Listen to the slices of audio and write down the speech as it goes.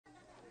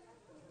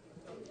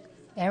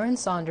Erin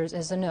Saunders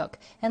is Inuk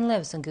and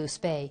lives in Goose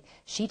Bay.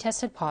 She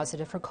tested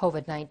positive for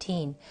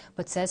COVID-19,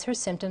 but says her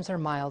symptoms are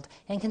mild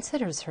and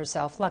considers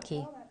herself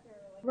lucky.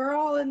 We're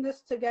all in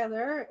this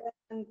together,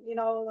 and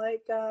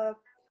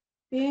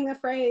being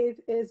afraid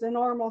is a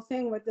normal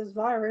thing with this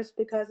virus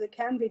because it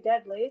can be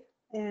deadly,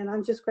 and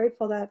I'm just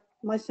grateful that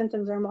my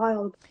symptoms are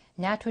mild.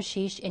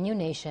 Natuashish Innu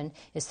Nation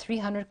is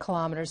 300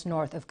 kilometers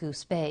north of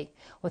Goose Bay.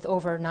 With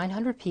over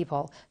 900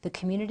 people, the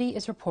community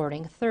is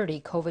reporting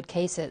 30 COVID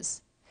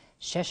cases.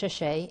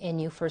 Sheshatshiu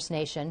Innu First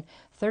Nation,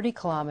 30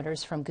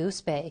 kilometers from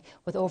Goose Bay,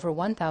 with over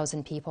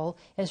 1,000 people,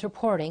 is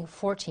reporting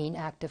 14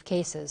 active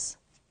cases.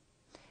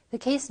 The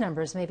case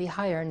numbers may be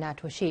higher in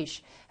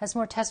Natuashish as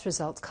more test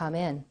results come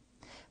in.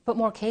 But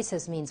more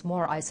cases means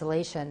more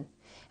isolation,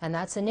 and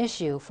that's an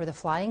issue for the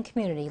flying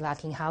community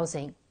lacking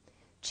housing.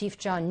 Chief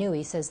John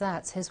Newey says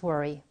that's his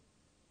worry.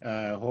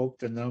 I hope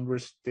the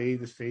numbers stay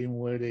the same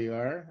where they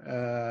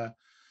are,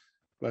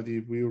 but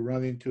if we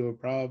run into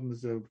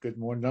problems of get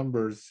more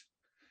numbers,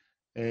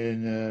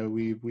 and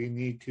we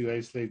need to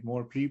isolate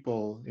more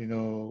people,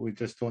 we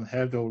just don't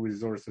have those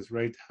resources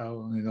right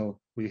now.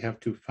 We have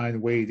to find a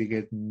way to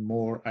get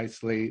more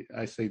isolate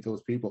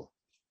those people.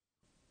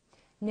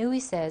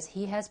 Newey says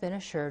he has been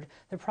assured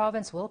the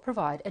province will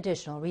provide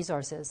additional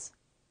resources.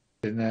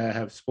 And I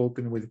have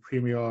spoken with the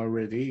Premier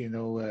already,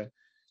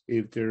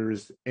 if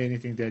there's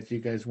anything that you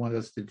guys want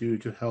us to do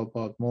to help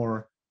out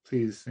more,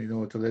 please,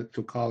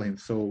 to call him.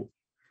 So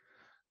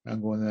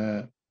I'm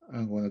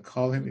gonna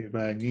call him if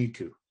I need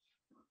to.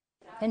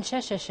 In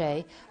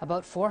Sheshatshiu,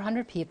 about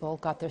 400 people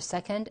got their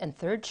second and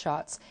third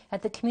shots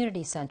at the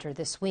community centre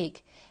this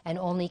week, and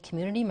only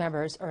community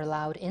members are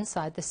allowed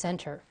inside the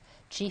centre.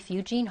 Chief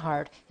Eugene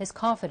Hart is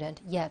confident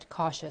yet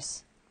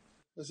cautious.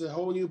 It's a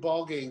whole new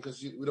ball game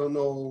because we don't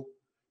know.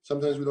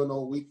 Sometimes we don't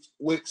know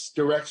which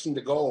direction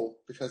to go,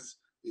 because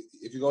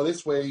if you go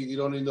this way, you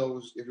don't even know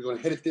if you're going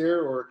to hit it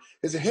there, or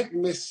it's a hit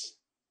and miss.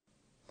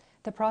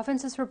 The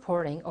province is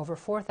reporting over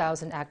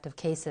 4,000 active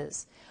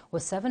cases,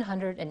 with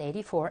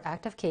 784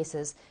 active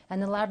cases in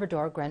the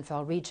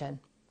Labrador-Grenfell region.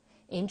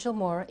 Angel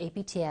Moore,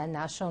 APTN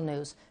National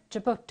News,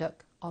 Jabuktuk,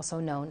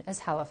 also known as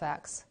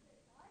Halifax.